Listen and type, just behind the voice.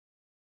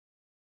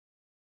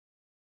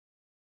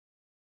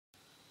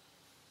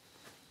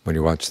When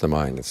you watch the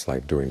mind, it's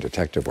like doing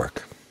detective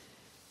work.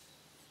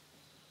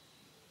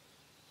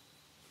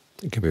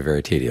 It can be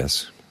very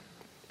tedious,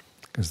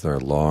 because there are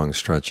long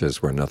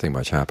stretches where nothing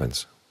much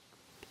happens.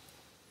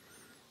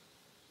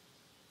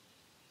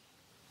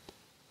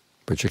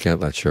 But you can't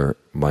let your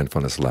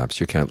mindfulness lapse,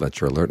 you can't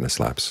let your alertness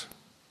lapse,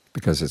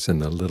 because it's in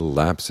the little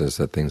lapses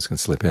that things can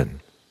slip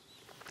in.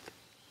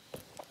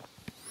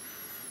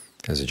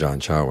 As John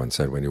Chow once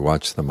said, when you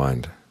watch the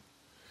mind,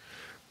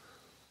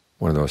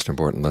 one of the most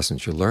important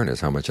lessons you learn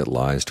is how much it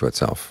lies to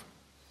itself.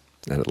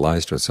 And it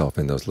lies to itself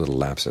in those little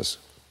lapses.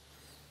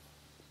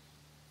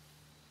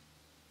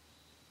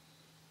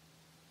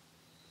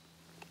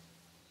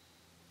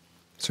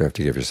 So you have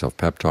to give yourself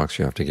pep talks,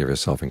 you have to give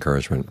yourself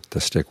encouragement to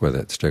stick with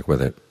it, stick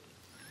with it.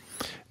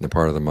 And the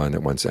part of the mind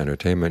that wants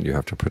entertainment, you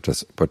have to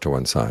put to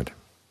one side.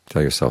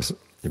 Tell yourself,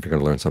 if you're going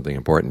to learn something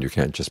important, you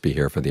can't just be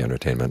here for the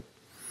entertainment.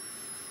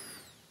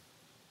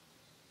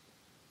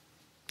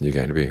 You're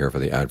going to be here for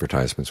the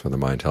advertisements when the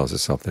mind tells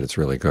itself that it's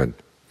really good.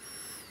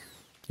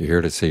 You're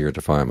here to see your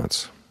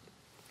defilements.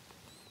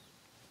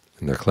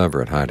 And they're clever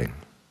at hiding.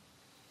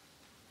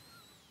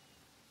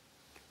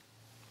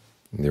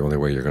 And the only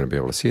way you're going to be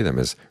able to see them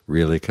is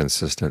really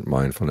consistent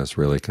mindfulness,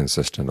 really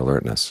consistent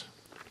alertness.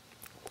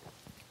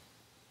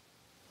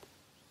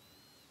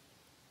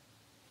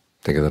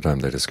 Think of the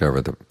time they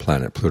discovered the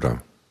planet Pluto.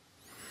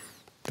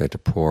 They had to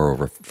pore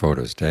over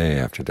photos day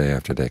after day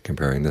after day,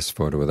 comparing this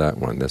photo with that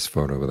one, this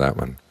photo with that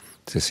one,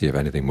 to see if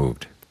anything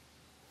moved.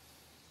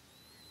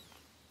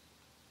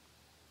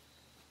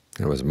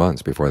 And it was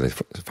months before they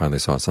finally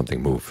saw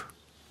something move.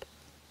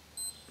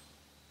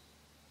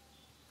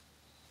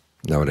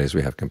 Nowadays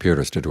we have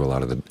computers to do a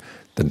lot of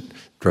the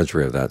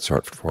drudgery of that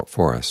sort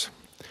for us.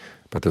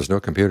 But there's no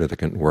computer that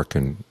can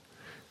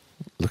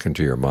look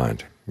into your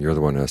mind. You're the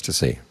one who has to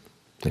see.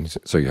 And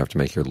so you have to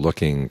make your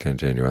looking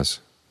continuous.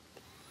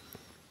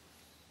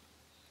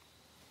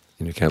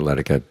 And you can't let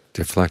it get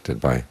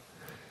deflected by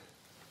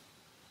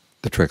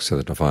the tricks of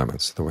the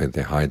defilements, the way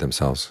they hide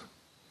themselves,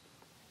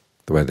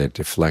 the way they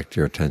deflect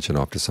your attention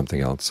off to something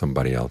else,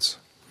 somebody else.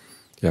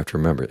 You have to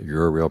remember,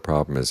 your real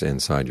problem is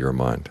inside your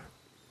mind.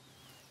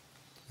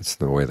 It's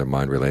the way the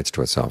mind relates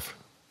to itself.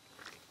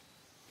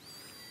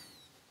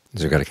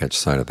 So you've got to catch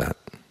sight of that.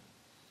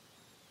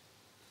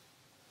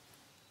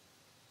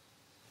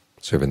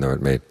 So even though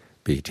it may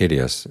be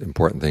tedious,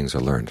 important things are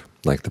learned,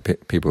 like the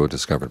people who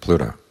discovered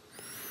Pluto.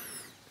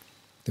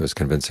 It was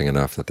convincing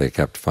enough that they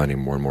kept finding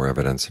more and more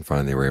evidence, and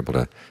finally they were able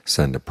to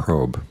send a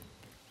probe.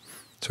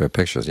 So we have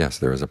pictures, yes,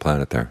 there is a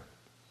planet there.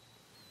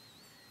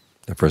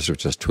 At first it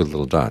was just two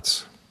little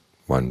dots,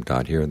 one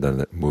dot here, and then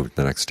it moved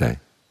the next day.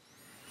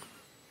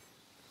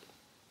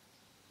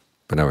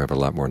 But now we have a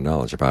lot more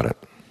knowledge about it.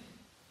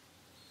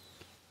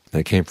 And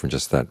it came from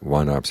just that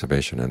one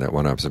observation, and that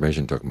one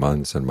observation took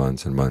months and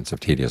months and months of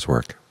tedious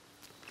work.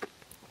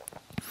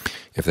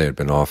 If they had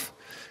been off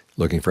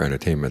looking for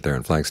entertainment there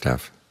in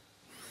Flagstaff,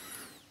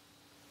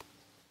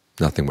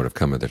 nothing would have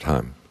come at their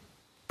time.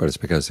 But it's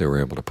because they were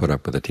able to put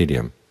up with the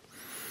tedium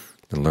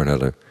and learn how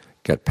to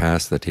get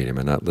past the tedium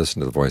and not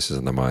listen to the voices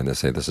in the mind that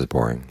say, this is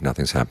boring,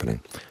 nothing's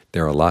happening.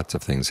 There are lots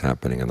of things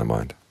happening in the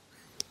mind.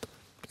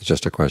 It's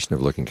just a question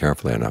of looking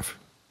carefully enough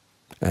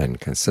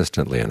and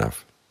consistently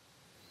enough.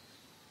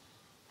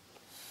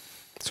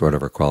 So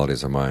whatever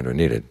qualities of mind are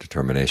needed,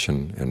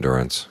 determination,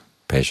 endurance,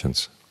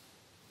 patience,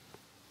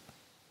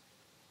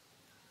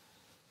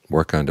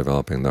 work on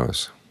developing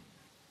those.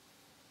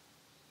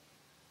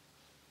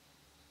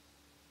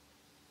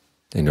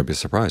 And you'll be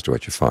surprised at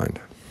what you find.